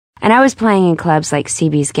And I was playing in clubs like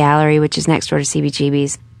CB's Gallery, which is next door to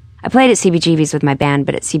CBGB's. I played at CBGB's with my band,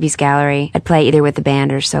 but at CB's Gallery, I'd play either with the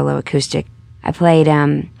band or solo acoustic. I played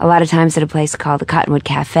a lot of times at a place called the Cottonwood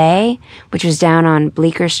Cafe, which was down on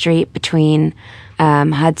Bleecker Street between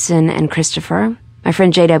Hudson and Christopher. My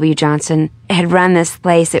friend J.W. Johnson had run this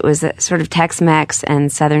place. It was a sort of Tex-Mex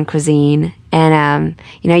and Southern cuisine. And,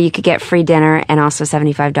 you could get free dinner and also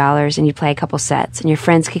 $75, and you'd play a couple sets. And your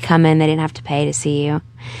friends could come in. They didn't have to pay to see you.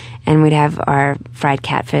 And we'd have our fried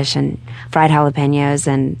catfish and fried jalapenos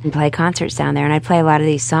and play concerts down there. And I'd play a lot of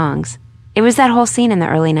these songs. It was that whole scene in the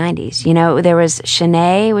early 90s. There was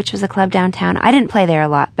Shanae, which was a club downtown. I didn't play there a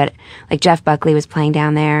lot, but like Jeff Buckley was playing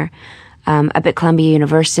down there. Up at Columbia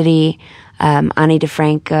University, Ani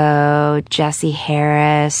DeFranco, Jesse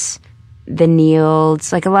Harris, the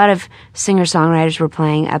Neilds, like a lot of singer-songwriters were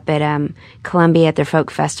playing up at Columbia at their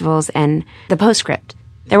folk festivals, and the Postscript.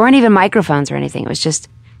 There weren't even microphones or anything. It was just,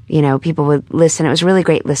 people would listen. It was a really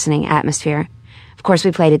great listening atmosphere. Of course,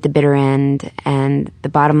 we played at the Bitter End and the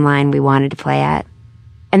Bottom Line we wanted to play at.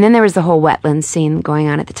 And then there was the whole wetlands scene going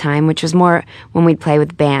on at the time, which was more when we'd play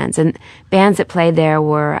with bands. And bands that played there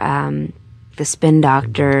were the Spin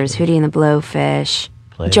Doctors, Hootie and the Blowfish.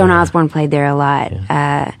 Joan Osborne played there a lot.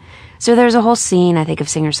 Yeah. So there was a whole scene, I think, of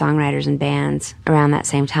singer-songwriters and bands around that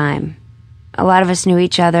same time. A lot of us knew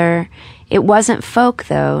each other. It wasn't folk,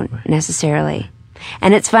 though, necessarily.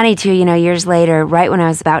 And it's funny, too, years later, right when I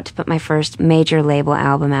was about to put my first major label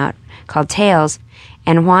album out called Tales,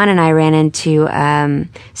 and Juan and I ran into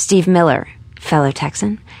Steve Miller, fellow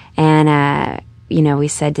Texan, and, we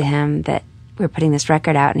said to him that we were putting this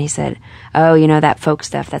record out, and he said, oh, that folk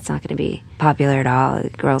stuff, that's not going to be popular at all, the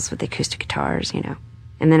girls with the acoustic guitars,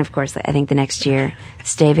 And then, of course, I think the next year,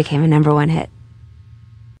 Stay became a #1 hit.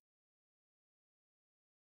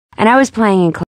 And I was playing in